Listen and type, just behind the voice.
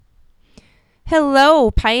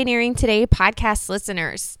Hello, Pioneering Today podcast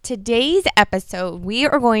listeners. Today's episode, we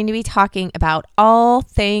are going to be talking about all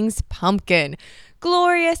things pumpkin.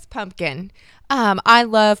 Glorious pumpkin. I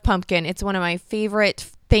love pumpkin. It's one of my favorite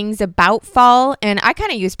things about fall, and I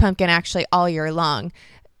kind of use pumpkin actually all year long.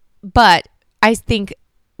 But I think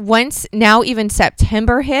once now even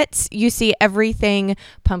September hits, you see everything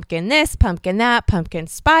pumpkin this, pumpkin that, pumpkin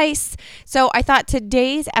spice. So I thought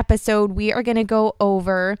today's episode, we are going to go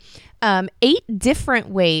over 8 different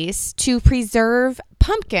ways to preserve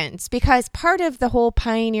pumpkins, because part of the whole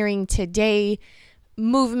Pioneering Today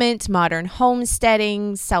movement, modern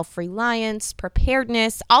homesteading, self-reliance,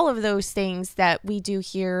 preparedness, all of those things that we do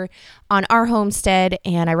here on our homestead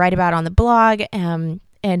and I write about on the blog and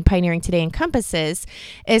Pioneering Today encompasses,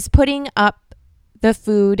 is putting up the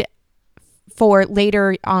food for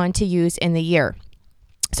later on to use in the year.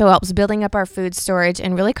 So it helps building up our food storage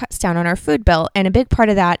and really cuts down on our food bill. And a big part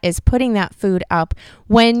of that is putting that food up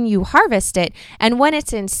when you harvest it and when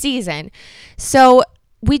it's in season. So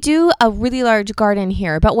we do a really large garden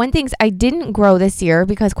here, but one thing I didn't grow this year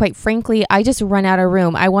because quite frankly, I just run out of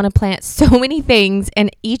room. I want to plant so many things, and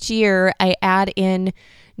each year I add in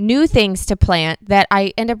new things to plant that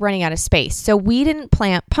I end up running out of space. So we didn't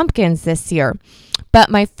plant pumpkins this year, but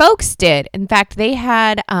my folks did. In fact, they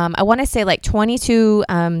had, I want to say like 22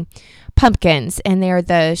 pumpkins, and they're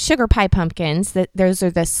the sugar pie pumpkins. Those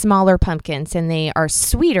are the smaller pumpkins, and they are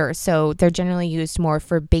sweeter. So they're generally used more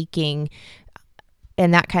for baking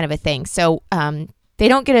and that kind of a thing. So they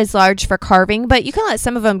don't get as large for carving, but you can let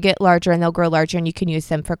some of them get larger and they'll grow larger and you can use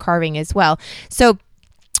them for carving as well. So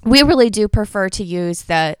we really do prefer to use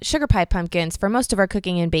the sugar pie pumpkins for most of our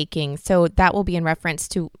cooking and baking. So that will be in reference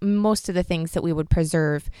to most of the things that we would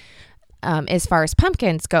preserve as far as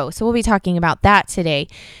pumpkins go. So we'll be talking about that today.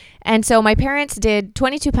 And so my parents did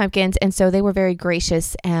 22 pumpkins, and so they were very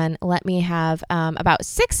gracious and let me have about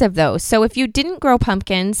 6 of those. So if you didn't grow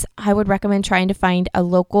pumpkins, I would recommend trying to find a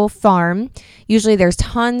local farm. Usually there's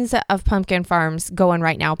tons of pumpkin farms going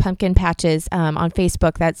right now, pumpkin patches on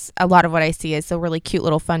Facebook. That's a lot of what I see is the really cute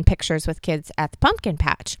little fun pictures with kids at the pumpkin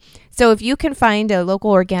patch. So if you can find a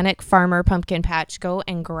local organic farmer pumpkin patch, go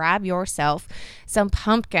and grab yourself some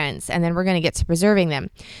pumpkins, and then we're going to get to preserving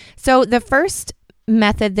them. So the first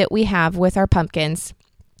method that we have with our pumpkins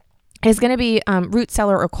is going to be root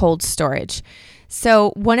cellar or cold storage.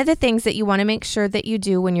 So one of the things that you want to make sure that you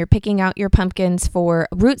do when you're picking out your pumpkins for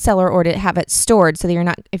root cellar or to have it stored, so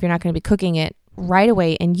that if you're not going to be cooking it right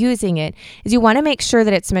away and using it, is you want to make sure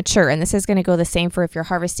that it's mature. And this is going to go the same for if you're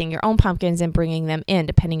harvesting your own pumpkins and bringing them in,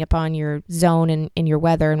 depending upon your zone and your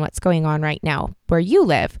weather and what's going on right now where you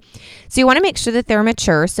live. So you want to make sure that they're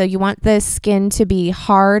mature. So you want the skin to be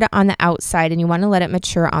hard on the outside and you want to let it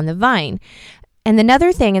mature on the vine. And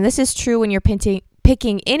another thing, and this is true when you're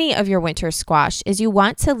picking any of your winter squash, is you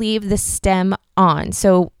want to leave the stem on.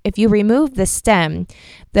 So if you remove the stem,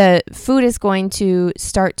 the food is going to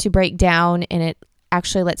start to break down and it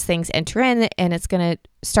actually lets things enter in and it's going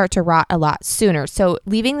to start to rot a lot sooner. So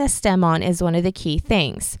leaving the stem on is one of the key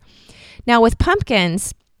things. Now with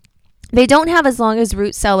pumpkins, they don't have as long as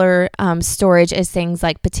root cellar storage as things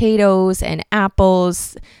like potatoes and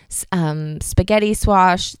apples, spaghetti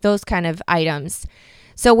squash, those kind of items.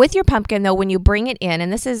 So with your pumpkin, though, when you bring it in,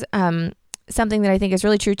 and this is something that I think is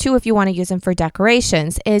really true, too, if you want to use them for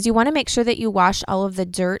decorations, is you want to make sure that you wash all of the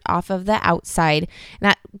dirt off of the outside. And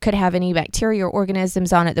that could have any bacteria or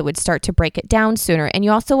organisms on it that would start to break it down sooner. And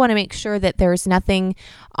you also want to make sure that there's nothing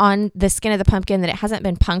on the skin of the pumpkin, that it hasn't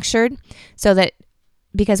been punctured, so that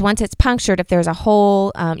because once it's punctured, if there's a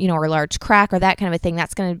hole, or a large crack or that kind of a thing,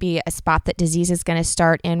 that's going to be a spot that disease is going to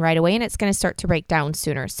start in right away and it's going to start to break down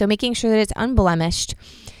sooner. So making sure that it's unblemished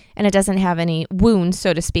and it doesn't have any wounds,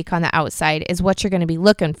 so to speak, on the outside is what you're going to be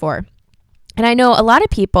looking for. And I know a lot of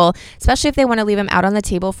people, especially if they want to leave them out on the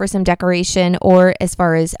table for some decoration or as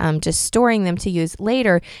far as just storing them to use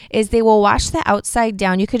later, is they will wash the outside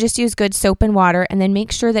down. You could just use good soap and water and then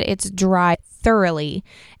make sure that it's dry thoroughly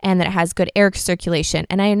and that it has good air circulation.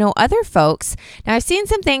 And I know other folks, now I've seen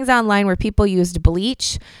some things online where people used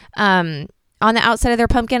bleach on the outside of their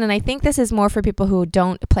pumpkin, and I think this is more for people who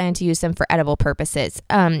don't plan to use them for edible purposes.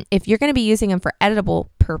 If you're going to be using them for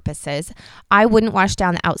edible purposes, I wouldn't wash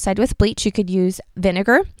down the outside with bleach. You could use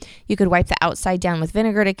vinegar. You could wipe the outside down with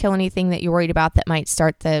vinegar to kill anything that you're worried about that might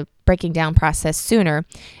start the breaking down process sooner.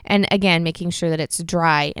 And again, making sure that it's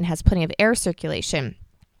dry and has plenty of air circulation.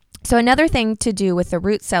 So another thing to do with the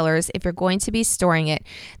root cellars, if you're going to be storing it,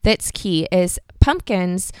 that's key is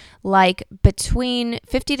pumpkins like between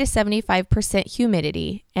 50 to 75%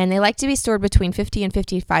 humidity, and they like to be stored between 50 and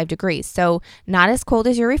 55 degrees. So not as cold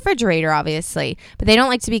as your refrigerator, obviously, but they don't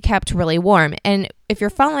like to be kept really warm. And if you're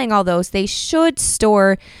following all those, they should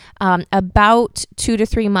store about 2 to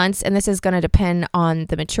 3 months. And this is going to depend on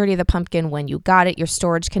the maturity of the pumpkin, when you got it, your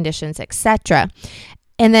storage conditions, etc.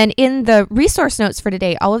 And then in the resource notes for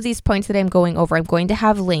today, all of these points that I'm going over, I'm going to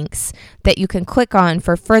have links that you can click on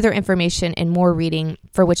for further information and more reading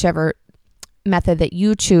for whichever method that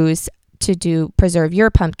you choose to preserve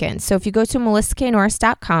your pumpkin. So if you go to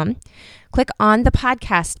melissaknorris.com, click on the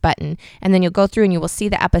podcast button, and then you'll go through and you will see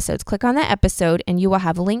the episodes. Click on that episode and you will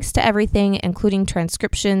have links to everything, including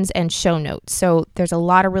transcriptions and show notes. So there's a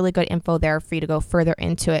lot of really good info there for you to go further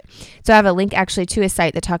into it. So I have a link actually to a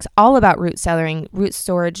site that talks all about root cellaring, root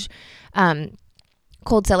storage,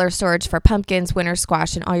 cold cellar storage for pumpkins, winter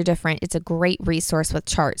squash, and all your different. It's a great resource with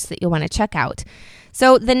charts that you'll want to check out.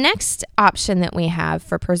 So the next option that we have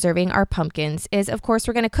for preserving our pumpkins is, of course,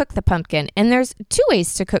 we're going to cook the pumpkin. And there's 2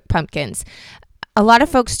 ways to cook pumpkins. A lot of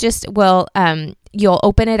folks just will, you'll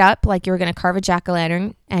open it up like you're going to carve a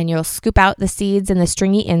jack-o'-lantern, and you'll scoop out the seeds and the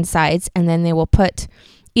stringy insides, and then they will put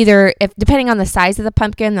either, if depending on the size of the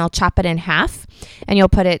pumpkin, they'll chop it in half, and you'll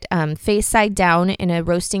put it face side down in a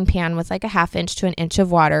roasting pan with like a 1/2 inch to 1 inch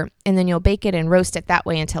of water, and then you'll bake it and roast it that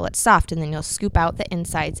way until it's soft, and then you'll scoop out the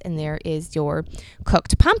insides, and there is your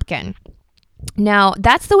cooked pumpkin. Now,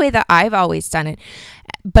 that's the way that I've always done it,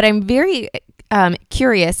 but I'm very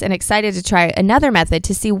curious and excited to try another method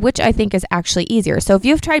to see which I think is actually easier. So if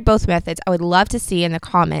you've tried both methods, I would love to see in the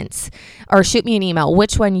comments, or shoot me an email,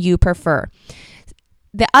 which one you prefer.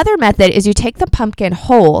 The other method is you take the pumpkin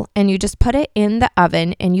whole and you just put it in the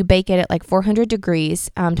oven and you bake it at like 400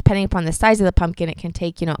 degrees. Depending upon the size of the pumpkin, it can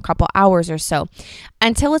take, a couple hours or so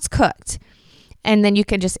until it's cooked. And then you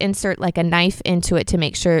can just insert like a knife into it to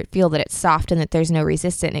make sure, feel that it's soft and that there's no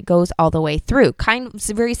resistance. And it goes all the way through.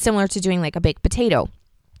 Very similar to doing like a baked potato.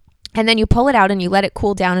 And then you pull it out and you let it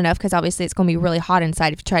cool down enough, because obviously it's going to be really hot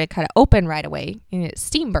inside if you try to cut it open right away. It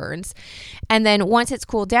steam burns. And then once it's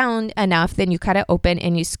cooled down enough, then you cut it open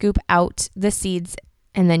and you scoop out the seeds,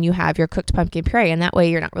 and then you have your cooked pumpkin puree. And that way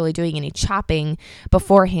you're not really doing any chopping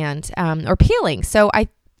beforehand or peeling. So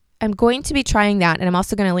I'm going to be trying that, and I'm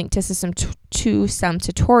also going to link to some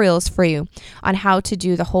tutorials for you on how to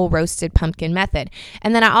do the whole roasted pumpkin method.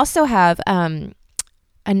 And then I also have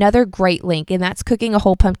another great link, and that's cooking a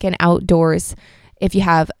whole pumpkin outdoors if you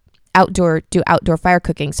have outdoor fire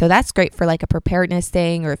cooking. So that's great for like a preparedness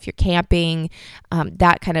thing, or if you're camping,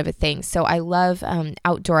 that kind of a thing. So I love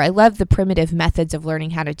outdoor. I love the primitive methods of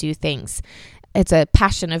learning how to do things. It's a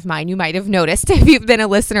passion of mine. You might have noticed if you've been a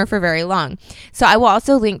listener for very long. So I will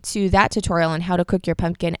also link to that tutorial on how to cook your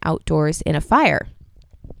pumpkin outdoors in a fire.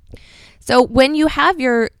 So when you have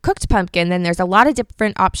your cooked pumpkin, then there's a lot of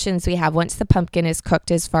different options we have once the pumpkin is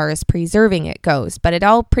cooked as far as preserving it goes. But it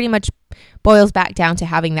all pretty much boils back down to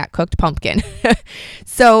having that cooked pumpkin.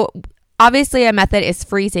 So obviously a method is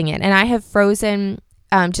freezing it. And I have frozen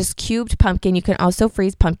just cubed pumpkin. You can also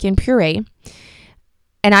freeze pumpkin puree.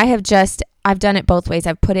 And I've done it both ways.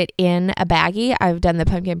 I've put it in a baggie. I've done the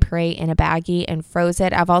pumpkin puree in a baggie and froze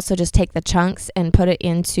it. I've also just take the chunks and put it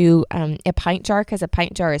into a pint jar, because a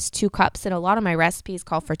pint jar is 2 cups. And a lot of my recipes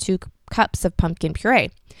call for 2 cups of pumpkin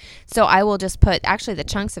puree. So I will just put actually the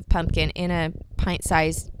chunks of pumpkin in a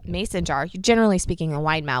pint-sized mason jar. Generally speaking, a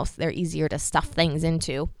wide mouth. They're easier to stuff things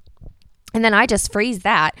into. And then I just freeze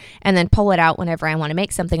that and then pull it out whenever I want to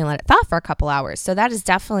make something and let it thaw for a couple hours. So that is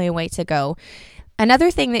definitely a way to go.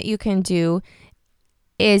 Another thing that you can do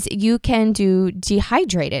is you can do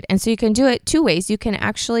dehydrated. And so you can do it 2 ways. You can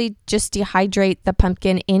actually just dehydrate the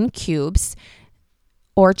pumpkin in cubes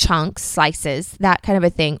or chunks, slices, that kind of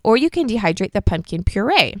a thing. Or you can dehydrate the pumpkin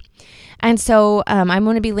puree. And so I'm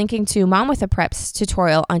going to be linking to Mom with a Prep's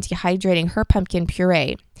tutorial on dehydrating her pumpkin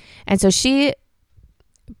puree. And so she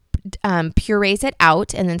purees it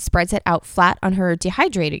out and then spreads it out flat on her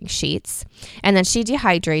dehydrating sheets, and then she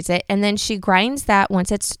dehydrates it, and then she grinds that.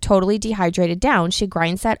 Once it's totally dehydrated down, she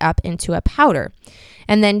grinds that up into a powder,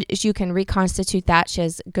 and then you can reconstitute that. She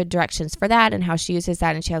has good directions for that and how she uses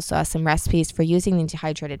that, and she also has some recipes for using the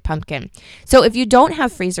dehydrated pumpkin. So if you don't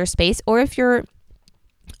have freezer space, or if you're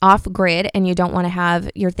off grid and you don't want to have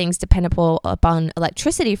your things dependable upon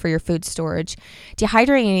electricity for your food storage,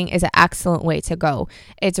 dehydrating is an excellent way to go.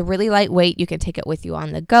 It's really lightweight. You can take it with you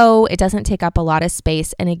on the go. It doesn't take up a lot of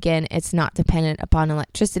space. And again, it's not dependent upon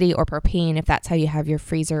electricity or propane if that's how you have your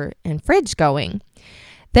freezer and fridge going.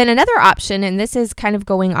 Then another option, and this is kind of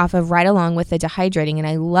going off of right along with the dehydrating, and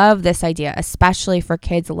I love this idea, especially for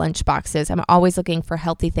kids' lunch boxes. I'm always looking for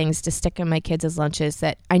healthy things to stick in my kids' lunches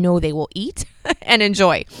that I know they will eat and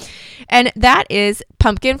enjoy. And that is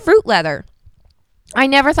pumpkin fruit leather. I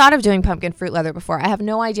never thought of doing pumpkin fruit leather before. I have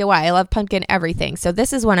no idea why. I love pumpkin everything. So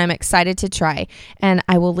this is one I'm excited to try. And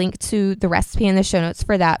I will link to the recipe in the show notes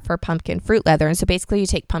for that for pumpkin fruit leather. And so basically you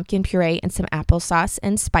take pumpkin puree and some applesauce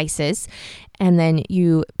and spices, and then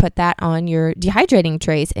you put that on your dehydrating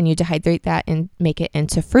trays and you dehydrate that and make it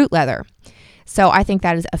into fruit leather. So I think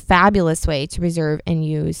that is a fabulous way to preserve and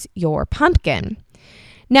use your pumpkin.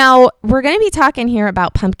 Now, we're going to be talking here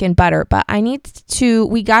about pumpkin butter, but we need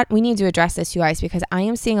to address this, you guys, because I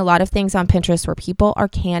am seeing a lot of things on Pinterest where people are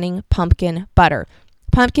canning pumpkin butter.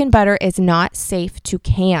 Pumpkin butter is not safe to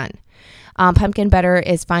can. Pumpkin butter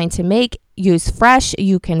is fine to make, use fresh,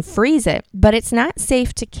 you can freeze it, but it's not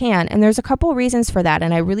safe to can. And there's a couple reasons for that,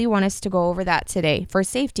 and I really want us to go over that today for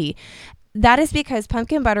safety. That is because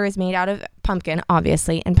pumpkin butter is made out of pumpkin,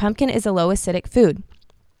 obviously, and pumpkin is a low acidic food,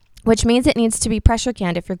 which means it needs to be pressure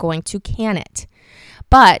canned if you're going to can it.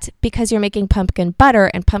 But because you're making pumpkin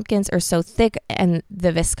butter and pumpkins are so thick and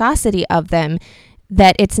the viscosity of them,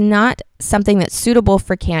 that it's not something that's suitable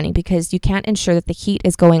for canning because you can't ensure that the heat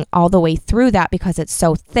is going all the way through that because it's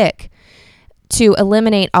so thick to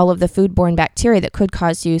eliminate all of the foodborne bacteria that could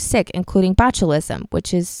cause you sick, including botulism,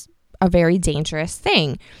 which is a very dangerous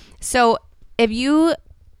thing. So if you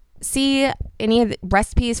see any of the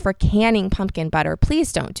recipes for canning pumpkin butter,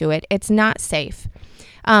 please don't do it. It's not safe.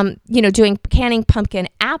 Doing canning pumpkin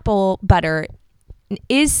apple butter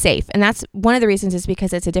is safe. And that's one of the reasons is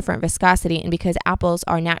because it's a different viscosity and because apples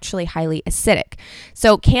are naturally highly acidic.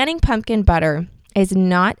 So canning pumpkin butter is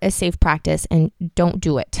not a safe practice and don't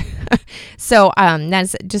do it. So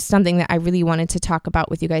that's just something that I really wanted to talk about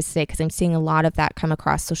with you guys today because I'm seeing a lot of that come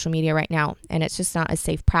across social media right now and it's just not a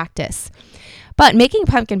safe practice. But making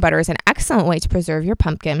pumpkin butter is an excellent way to preserve your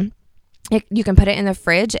pumpkin. You can put it in the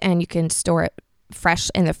fridge and you can store it fresh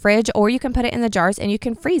in the fridge, or you can put it in the jars and you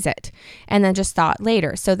can freeze it and then just thaw it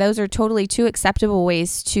later. So those are totally two acceptable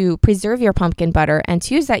ways to preserve your pumpkin butter and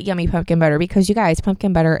to use that yummy pumpkin butter because you guys,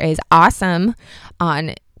 pumpkin butter is awesome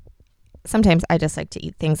on... Sometimes I just like to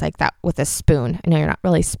eat things like that with a spoon. I know you're not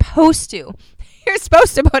really supposed to. You're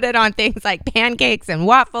supposed to put it on things like pancakes and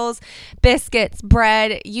waffles, biscuits,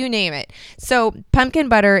 bread, you name it. So pumpkin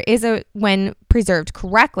butter when preserved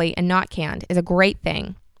correctly and not canned, is a great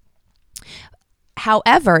thing.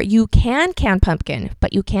 However, you can can pumpkin,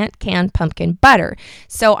 but you can't can pumpkin butter.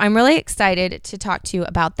 So I'm really excited to talk to you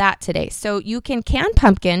about that today. So you can can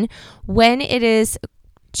pumpkin when it is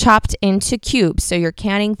chopped into cubes. So you're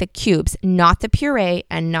canning the cubes, not the puree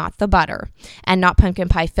and not the butter and not pumpkin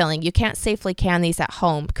pie filling. You can't safely can these at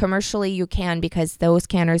home. Commercially, you can because those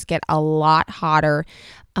canners get a lot hotter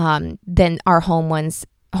than our home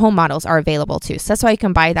models are available to. So that's why you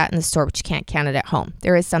can buy that in the store, but you can't can it at home.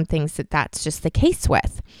 There is some things that's just the case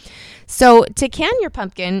with. So to can your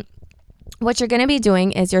pumpkin, what you're going to be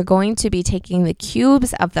doing is you're going to be taking the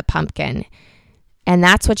cubes of the pumpkin, and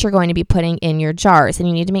that's what you're going to be putting in your jars. And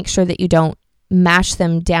you need to make sure that you don't mash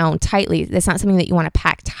them down tightly. That's not something that you want to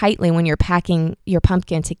pack tightly when you're packing your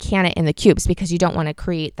pumpkin to can it in the cubes because you don't want to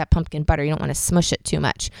create that pumpkin butter. You don't want to smush it too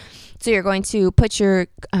much. So you're going to put your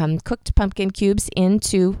cooked pumpkin cubes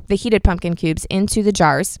into the heated pumpkin cubes into the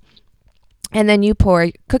jars. And then you pour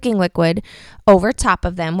cooking liquid over top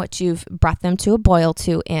of them, which you've brought them to a boil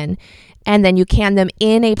in. And then you can them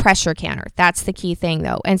in a pressure canner. That's the key thing,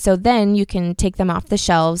 though. And so then you can take them off the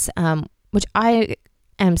shelves, which I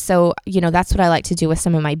am that's what I like to do with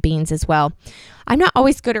some of my beans as well. I'm not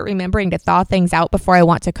always good at remembering to thaw things out before I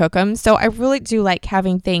want to cook them. So I really do like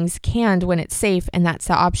having things canned when it's safe. And that's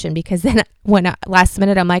the option because then when last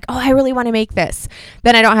minute I'm like, oh, I really want to make this.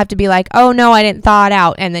 Then I don't have to be like, oh, no, I didn't thaw it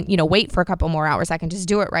out. And then, wait for a couple more hours. I can just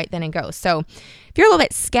do it right then and go. So if you're a little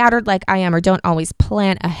bit scattered like I am or don't always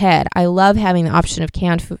plan ahead, I love having the option of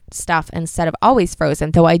canned food stuff instead of always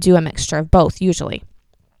frozen, though I do a mixture of both usually.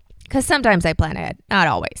 Because sometimes I plan ahead, not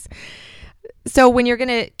always. So when you're going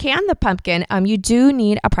to can the pumpkin, you do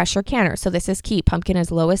need a pressure canner. So this is key. Pumpkin is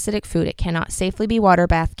low acidic food. It cannot safely be water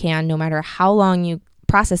bath canned no matter how long you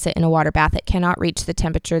process it in a water bath. It cannot reach the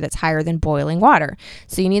temperature that's higher than boiling water.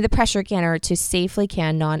 So you need the pressure canner to safely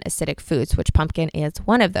can non-acidic foods, which pumpkin is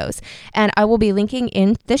one of those. And I will be linking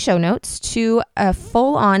in the show notes to a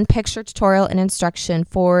full-on picture tutorial and instruction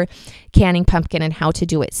for canning pumpkin and how to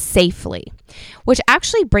do it safely. Which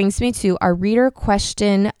actually brings me to our reader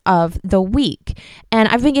question of the week. And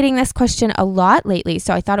I've been getting this question a lot lately,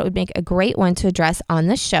 so I thought it would make a great one to address on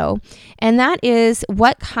the show. And that is,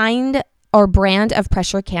 what kind or brand of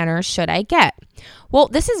pressure canner should I get? Well,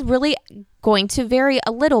 this is really going to vary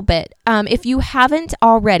a little bit. If you haven't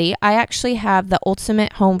already, I actually have the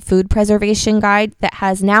Ultimate Home Food Preservation Guide that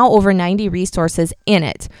has now over 90 resources in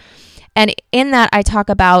it. And in that, I talk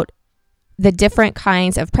about the different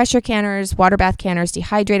kinds of pressure canners, water bath canners,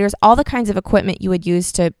 dehydrators, all the kinds of equipment you would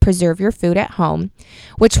use to preserve your food at home,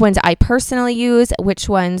 which ones I personally use, which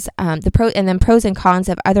ones and then pros and cons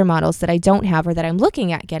of other models that I don't have or that I'm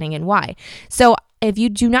looking at getting and why. So if you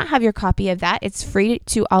do not have your copy of that, it's free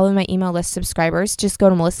to all of my email list subscribers. Just go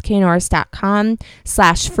to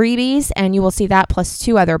melissaknorris.com/freebies and you will see that plus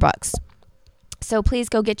 2 other books. So please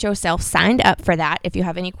go get yourself signed up for that. If you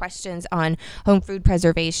have any questions on home food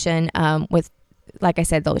preservation with, like I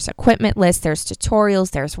said, there's equipment lists, there's tutorials,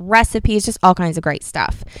 there's recipes, just all kinds of great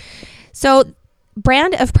stuff. So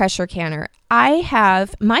brand of pressure canner.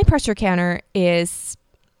 My pressure canner is,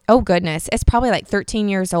 oh goodness, it's probably like 13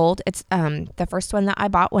 years old. It's the first one that I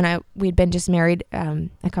bought when we'd been just married a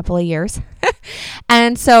couple of years.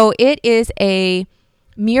 And so it is a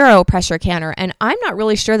Muro pressure canner, and I'm not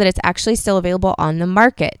really sure that it's actually still available on the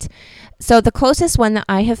market. So the closest one that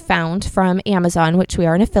I have found from Amazon, which we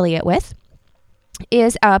are an affiliate with,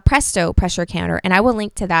 is a Presto pressure canner, and I will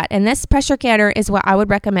link to that. And this pressure canner is what I would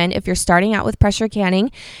recommend if you're starting out with pressure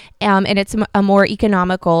canning, and it's a more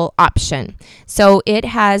economical option. So it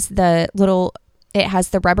has the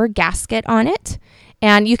rubber gasket on it,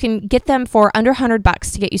 and you can get them for under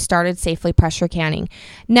 $100 to get you started safely pressure canning.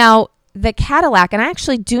 Now, the Cadillac, and I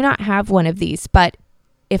actually do not have one of these, but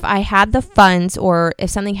if I had the funds or if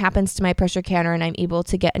something happens to my pressure canner and I'm able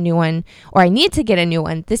to get a new one or I need to get a new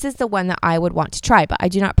one, this is the one that I would want to try, but I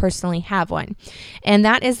do not personally have one. And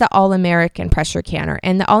that is the All-American pressure canner.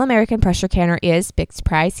 And the All-American pressure canner is, big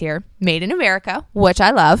surprise here, made in America, which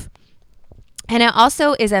I love. And it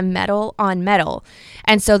also is a metal on metal.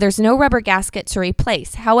 And so there's no rubber gasket to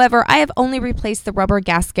replace. However, I have only replaced the rubber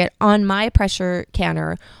gasket on my pressure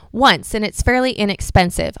canner once, and it's fairly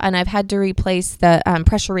inexpensive. And I've had to replace the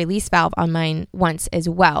pressure release valve on mine once as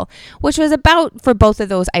well, which was about, for both of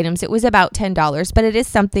those items, it was about $10. But it is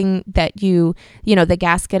something that the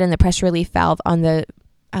gasket and the pressure relief valve on the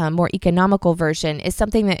more economical version is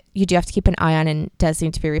something that you do have to keep an eye on and does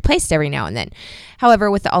need to be replaced every now and then. However,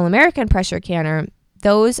 with the All-American pressure canner,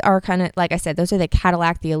 those are kind of, like I said, those are the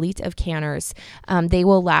Cadillac, the elite of canners. They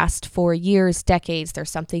will last for years, decades. They're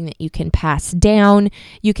something that you can pass down.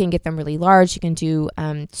 You can get them really large. You can do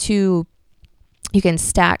you can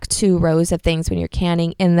stack 2 rows of things when you're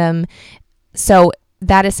canning in them. So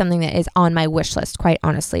that is something that is on my wish list, quite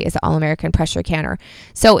honestly, is the All-American pressure canner.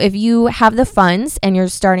 So if you have the funds and you're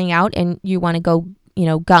starting out and you want to go,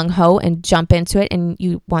 gung-ho and jump into it and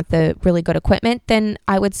you want the really good equipment, then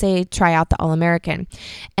I would say try out the All-American.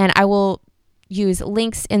 And I will use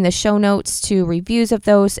links in the show notes to reviews of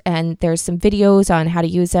those, and there's some videos on how to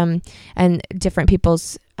use them and different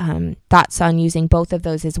people's thoughts on using both of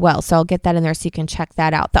those as well. So I'll get that in there so you can check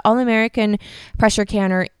that out. The All-American pressure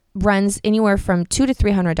canner runs anywhere from $200 to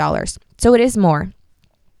 $300. So it is more.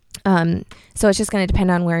 So it's just going to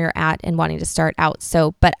depend on where you're at and wanting to start out.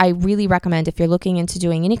 So, but I really recommend if you're looking into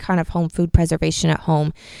doing any kind of home food preservation at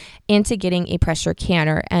home, into getting a pressure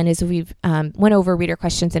canner. And as we've went over reader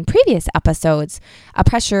questions in previous episodes, a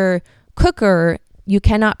pressure cooker, you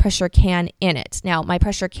cannot pressure can in it. Now, my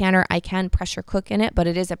pressure canner, I can pressure cook in it, but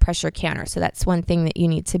it is a pressure canner. So that's one thing that you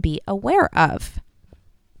need to be aware of.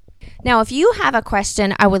 Now, if you have a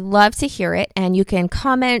question, I would love to hear it, and you can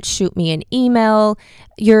comment, shoot me an email,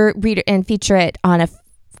 your reader, and feature it on a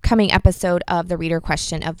coming episode of the Reader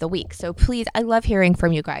Question of the Week. So please, I love hearing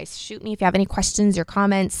from you guys. Shoot me if you have any questions or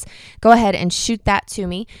comments. Go ahead and shoot that to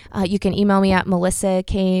me. You can email me at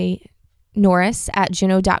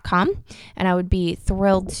melissaknorris@juno.com, and I would be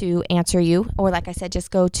thrilled to answer you. Or like I said,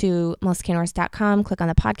 just go to melissaknorris.com, click on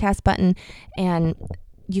the podcast button, and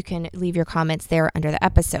you can leave your comments there under the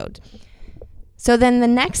episode. So then the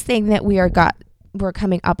next thing that we're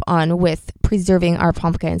coming up on with preserving our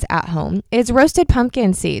pumpkins at home is roasted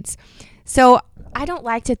pumpkin seeds. So I don't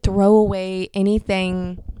like to throw away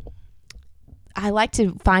anything. I like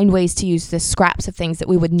to find ways to use the scraps of things that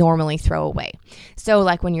we would normally throw away. So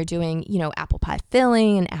like when you're doing, apple pie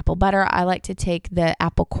filling and apple butter, I like to take the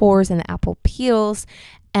apple cores and the apple peels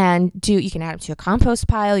and you can add them to a compost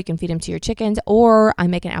pile, you can feed them to your chickens, or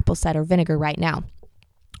I'm making apple cider vinegar right now,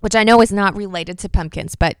 which I know is not related to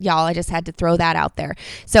pumpkins, but y'all, I just had to throw that out there.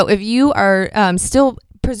 So if you are still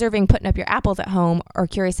putting up your apples at home or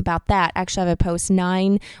curious about that, actually I have a post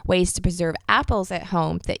 9 ways to preserve apples at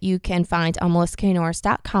home that you can find on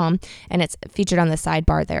melissaknorris.com, and it's featured on the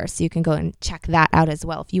sidebar there. So you can go and check that out as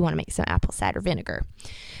well if you want to make some apple cider vinegar.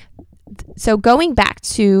 So going back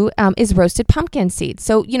to is roasted pumpkin seeds.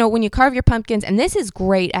 So, when you carve your pumpkins, and this is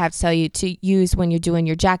great, I have to tell you, to use when you're doing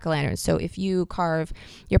your jack-o'-lanterns. So if you carve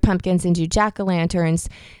your pumpkins into jack-o'-lanterns,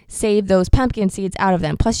 save those pumpkin seeds out of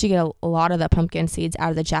them. Plus you get a lot of the pumpkin seeds out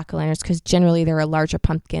of the jack-o'-lanterns because generally they're a larger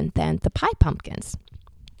pumpkin than the pie pumpkins.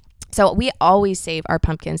 So we always save our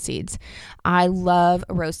pumpkin seeds. I love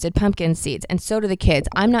roasted pumpkin seeds, and so do the kids.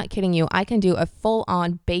 I'm not kidding you. I can do a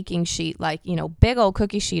full-on baking sheet, big old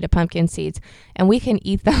cookie sheet of pumpkin seeds, and we can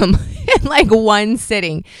eat them in one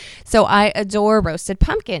sitting. So I adore roasted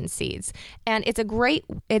pumpkin seeds, and it's a great.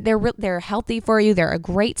 They're healthy for you. They're a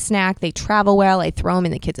great snack. They travel well. I throw them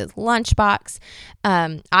in the kids' lunchbox.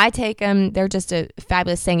 I take them. They're just a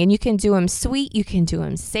fabulous thing, and you can do them sweet. You can do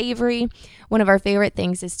them savory. One of our favorite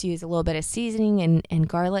things is to use a little bit of seasoning and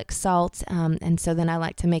garlic salt. And so then I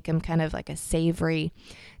like to make them kind of like a savory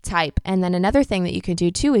type. And then another thing that you can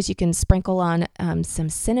do too is you can sprinkle on some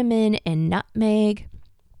cinnamon and nutmeg.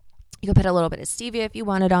 You can put a little bit of stevia if you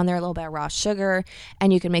want it on there, a little bit of raw sugar,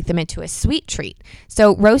 and you can make them into a sweet treat.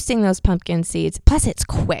 So roasting those pumpkin seeds, plus it's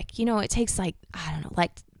quick. It takes 8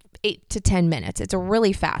 to 10 minutes. It's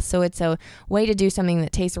really fast. So it's a way to do something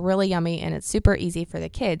that tastes really yummy, and it's super easy for the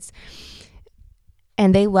kids.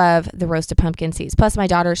 And they love the roasted pumpkin seeds. Plus my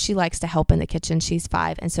daughter, she likes to help in the kitchen. She's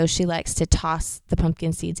 5. And so she likes to toss the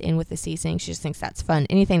pumpkin seeds in with the seasoning. She just thinks that's fun.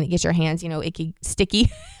 Anything that gets your hands, icky,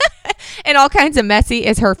 sticky, and all kinds of messy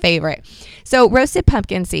is her favorite. So roasted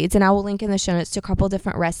pumpkin seeds, and I will link in the show notes to a couple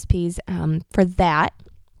different recipes for that.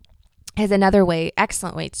 Is another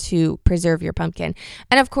excellent way to preserve your pumpkin.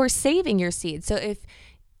 And of course, saving your seeds. So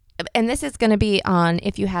and this is going to be on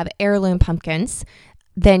if you have heirloom pumpkins,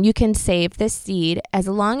 then you can save this seed as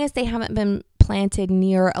long as they haven't been planted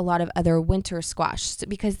near a lot of other winter squash,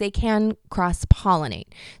 because they can cross-pollinate.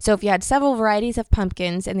 So if you had several varieties of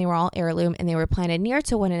pumpkins and they were all heirloom and they were planted near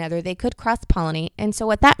to one another, they could cross-pollinate. And so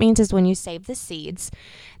what that means is when you save the seeds,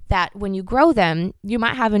 that when you grow them, you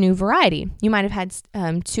might have a new variety. You might have had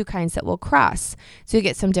 2 kinds that will cross. So you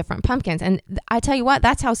get some different pumpkins. And I tell you what,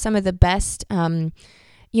 that's how some of the best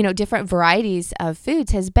different varieties of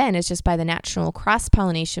foods has been, is just by the natural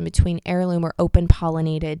cross-pollination between heirloom or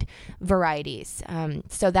open-pollinated varieties.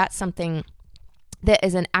 So that's something that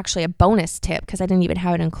is actually a bonus tip, because I didn't even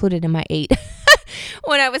have it included in my 8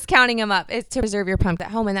 when I was counting them up, is to preserve your pumpkin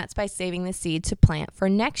at home, and that's by saving the seed to plant for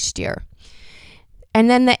next year. And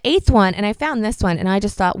then the 8th one, and I found this one, and I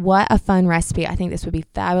just thought, what a fun recipe. I think this would be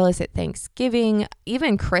fabulous at Thanksgiving,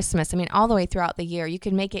 even Christmas. I mean, all the way throughout the year. You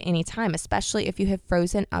can make it anytime, especially if you have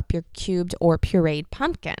frozen up your cubed or pureed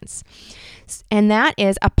pumpkins. And that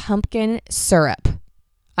is a pumpkin syrup.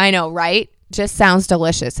 I know, right? Just sounds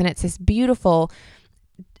delicious. And it's this beautiful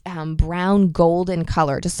brown golden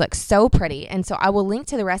color, just looks so pretty. And so I will link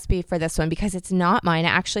to the recipe for this one because it's not mine. I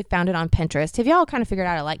actually found it on Pinterest. Have y'all kind of figured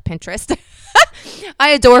out I like Pinterest? I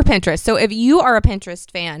adore Pinterest. So if you are a Pinterest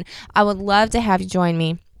fan, I would love to have you join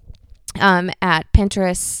me at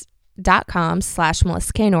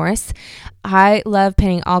Pinterest.com/Melissa K. Norris. I love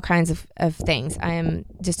pinning all kinds of things. I am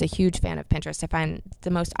just a huge fan of Pinterest. I find the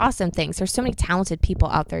most awesome things. There's so many talented people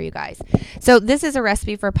out there, you guys. So this is a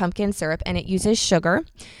recipe for pumpkin syrup, and it uses sugar.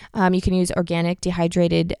 You can use organic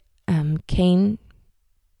dehydrated cane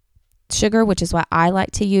sugar, which is what I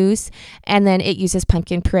like to use. And then it uses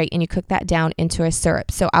pumpkin puree, and you cook that down into a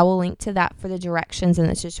syrup. So I will link to that for the directions and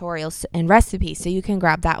the tutorials and recipes, so you can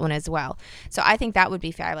grab that one as well. So I think that would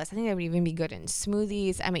be fabulous. I think that would even be good in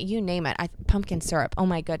smoothies. I mean, you name it. Pumpkin syrup. Oh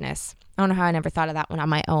my goodness. I don't know how I never thought of that one on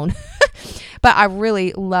my own. But I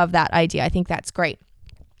really love that idea. I think that's great.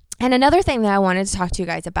 And another thing that I wanted to talk to you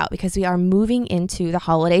guys about, because we are moving into the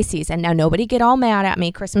holiday season. Now, nobody get all mad at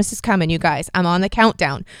me. Christmas is coming, you guys. I'm on the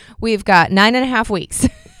countdown. We've got 9.5 weeks.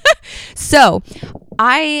 So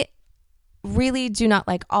I really do not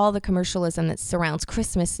like all the commercialism that surrounds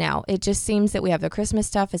Christmas now. It just seems that we have the Christmas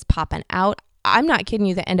stuff is popping out. I'm not kidding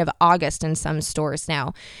you, the end of August in some stores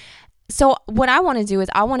now. So what I want to do is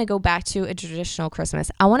I want to go back to a traditional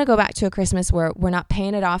Christmas. I want to go back to a Christmas where we're not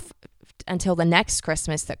paying it off until the next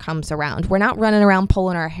Christmas that comes around. We're not running around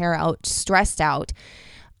pulling our hair out, stressed out.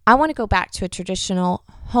 I want to go back to a traditional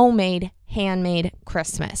homemade, handmade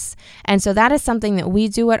Christmas. And so that is something that we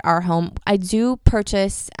do at our home. I do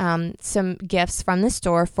purchase some gifts from the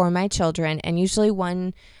store for my children, and usually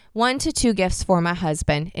one to 2 gifts for my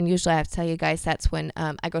husband. And usually I have to tell you guys, that's when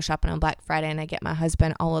I go shopping on Black Friday and I get my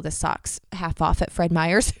husband all of the socks half off at Fred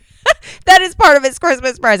Meyer's. That is part of his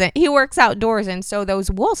Christmas present. He works outdoors, and so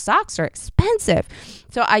those wool socks are expensive.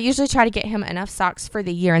 So I usually try to get him enough socks for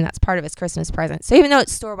the year, and that's part of his Christmas present. So even though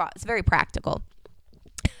it's store-bought, it's very practical.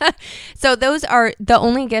 So those are the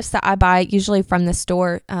only gifts that I buy usually from the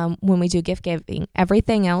store when we do gift giving.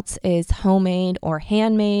 Everything else is homemade or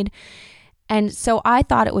handmade. And so I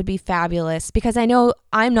thought it would be fabulous because I know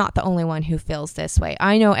I'm not the only one who feels this way.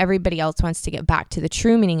 I know everybody else wants to get back to the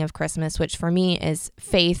true meaning of Christmas, which for me is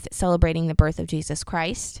faith, celebrating the birth of Jesus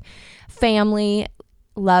Christ, family,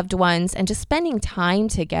 loved ones, and just spending time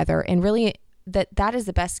together. And really that is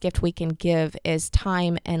the best gift we can give, is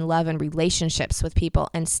time and love and relationships with people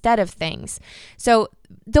instead of things. So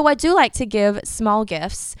though I do like to give small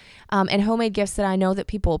gifts and homemade gifts that I know that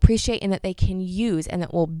people appreciate and that they can use and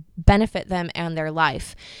that will benefit them and their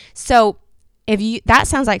life. So that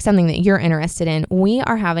sounds like something that you're interested in, we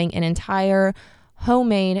are having an entire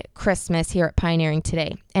homemade Christmas here at Pioneering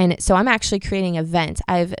Today. And so I'm actually creating an event.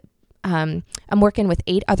 I'm working with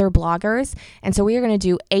 8 other bloggers. And so we are going to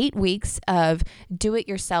do 8 weeks of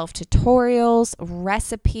do-it-yourself tutorials,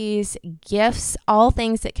 recipes, gifts, all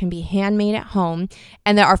things that can be handmade at home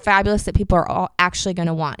and that are fabulous that people are all actually going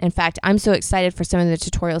to want. In fact, I'm so excited for some of the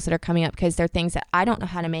tutorials that are coming up because they're things that I don't know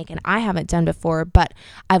how to make and I haven't done before, but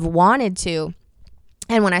I've wanted to.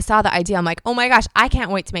 And when I saw the idea, I'm like, oh my gosh, I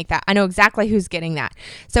can't wait to make that. I know exactly who's getting that.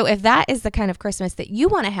 So if that is the kind of Christmas that you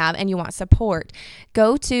want to have and you want support,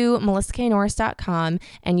 go to melissaknorris.com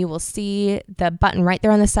and you will see the button right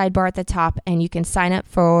there on the sidebar at the top, and you can sign up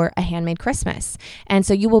for a handmade Christmas. And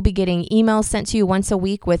so you will be getting emails sent to you once a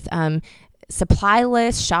week with supply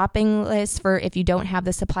lists, shopping lists for if you don't have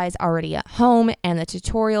the supplies already at home, and the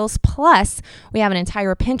tutorials. Plus, we have an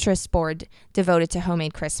entire Pinterest board devoted to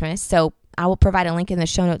homemade Christmas. So I will provide a link in the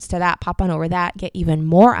show notes to that. Pop on over that, get even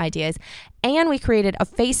more ideas. And we created a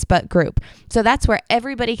Facebook group. So that's where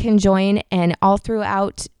everybody can join, and all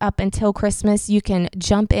throughout up until Christmas, you can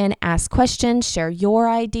jump in, ask questions, share your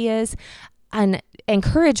ideas, and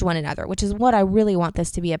encourage one another, which is what I really want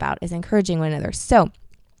this to be about, is encouraging one another. So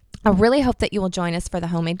I really hope that you will join us for the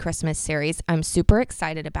Homemade Christmas series. I'm super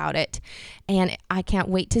excited about it, and I can't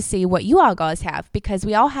wait to see what you all guys have, because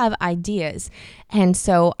we all have ideas. And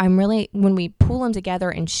so when we pool them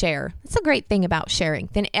together and share, that's a great thing about sharing,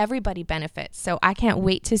 then everybody benefits. So I can't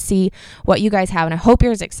wait to see what you guys have, and I hope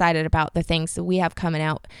you're as excited about the things that we have coming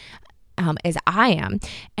out as I am.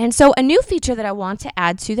 And so a new feature that I want to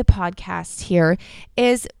add to the podcast here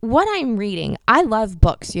is what I'm reading. I love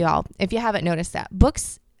books, y'all. If you haven't noticed that,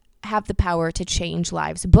 books have the power to change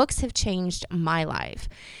lives. Books have changed my life.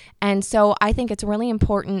 And so I think it's really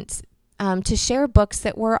important to share books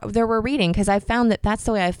that we're reading, because I found that that's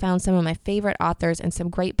the way I found some of my favorite authors, and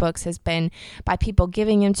some great books has been by people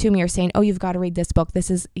giving them to me or saying, oh, you've got to read this book.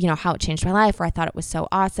 This is, how it changed my life, or I thought it was so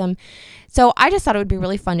awesome. So I just thought it would be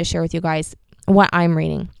really fun to share with you guys what I'm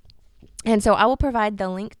reading. And so I will provide the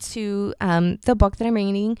link to the book that I'm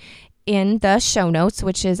reading in the show notes,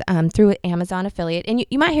 which is through Amazon affiliate. And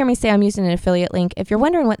you might hear me say I'm using an affiliate link. If you're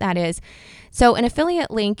wondering what that is, so an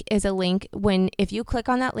affiliate link is a link if you click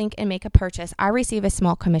on that link and make a purchase, I receive a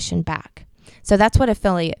small commission back. So that's what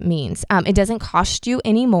affiliate means. It doesn't cost you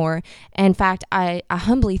any more. In fact, I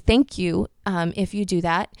humbly thank you if you do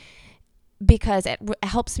that, because it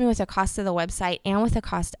helps me with the cost of the website and with the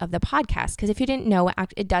cost of the podcast. Because if you didn't know,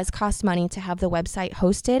 it does cost money to have the website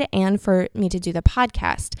hosted and for me to do the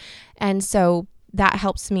podcast. And so that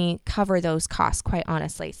helps me cover those costs, quite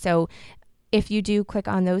honestly. So if you do click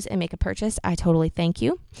on those and make a purchase, I totally thank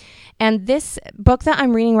you. And this book that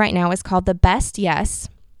I'm reading right now is called The Best Yes,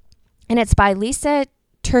 and it's by Lysa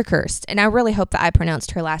TerKeurst, and I really hope that I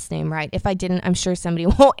pronounced her last name right. If I didn't, I'm sure somebody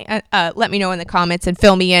will let me know in the comments and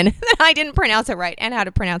fill me in that I didn't pronounce it right and how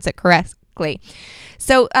to pronounce it correctly.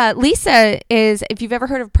 So Lysa is, if you've ever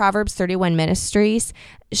heard of Proverbs 31 Ministries,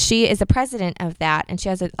 she is the president of that, and she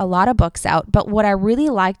has a lot of books out. But what I really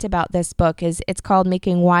liked about this book is it's called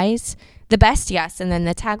Making Wise, The Best Yes, and then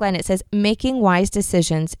the tagline, it says, Making Wise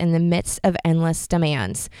Decisions in the Midst of Endless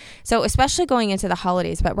Demands. So especially going into the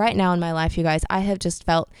holidays, but right now in my life, you guys, I have just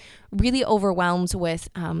felt really overwhelmed with,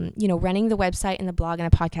 running the website and the blog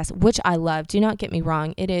and a podcast, which I love. Do not get me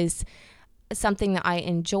wrong. It is something that I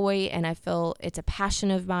enjoy, and I feel it's a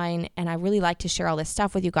passion of mine, and I really like to share all this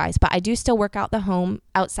stuff with you guys. But I do still work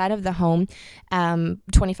outside of the home,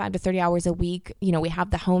 25 to 30 hours a week. We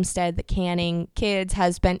have the homestead, the canning, kids,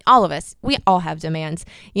 husband, all of us. We all have demands.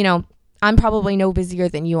 I'm probably no busier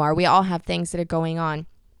than you are. We all have things that are going on.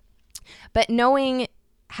 But knowing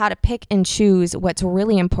how to pick and choose what's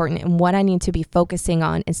really important and what I need to be focusing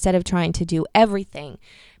on instead of trying to do everything.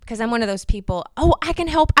 Because I'm one of those people, I can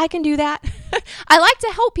help, I can do that. I like to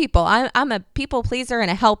help people. I'm a people pleaser and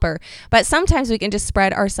a helper. But sometimes we can just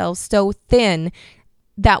spread ourselves so thin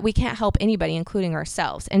that we can't help anybody, including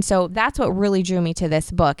ourselves. And so that's what really drew me to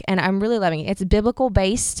this book. And I'm really loving it. It's biblical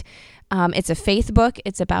based. It's a faith book.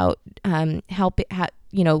 It's about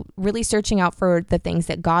really searching out for the things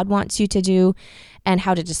that God wants you to do and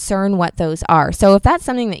how to discern what those are. So if that's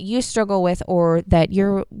something that you struggle with or that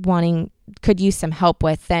you're could use some help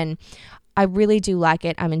with, then I really do like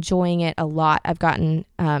it. I'm enjoying it a lot. I've gotten,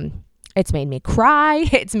 it's made me cry.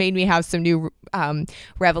 It's made me have some new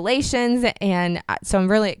revelations. And so I'm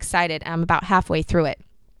really excited. I'm about halfway through it.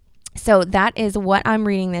 So that is what I'm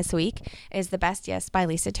reading this week, is The Best Yes by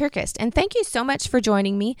Lysa TerKeurst. And thank you so much for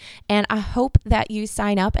joining me. And I hope that you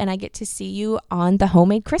sign up and I get to see you on the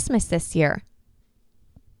Homemade Christmas this year.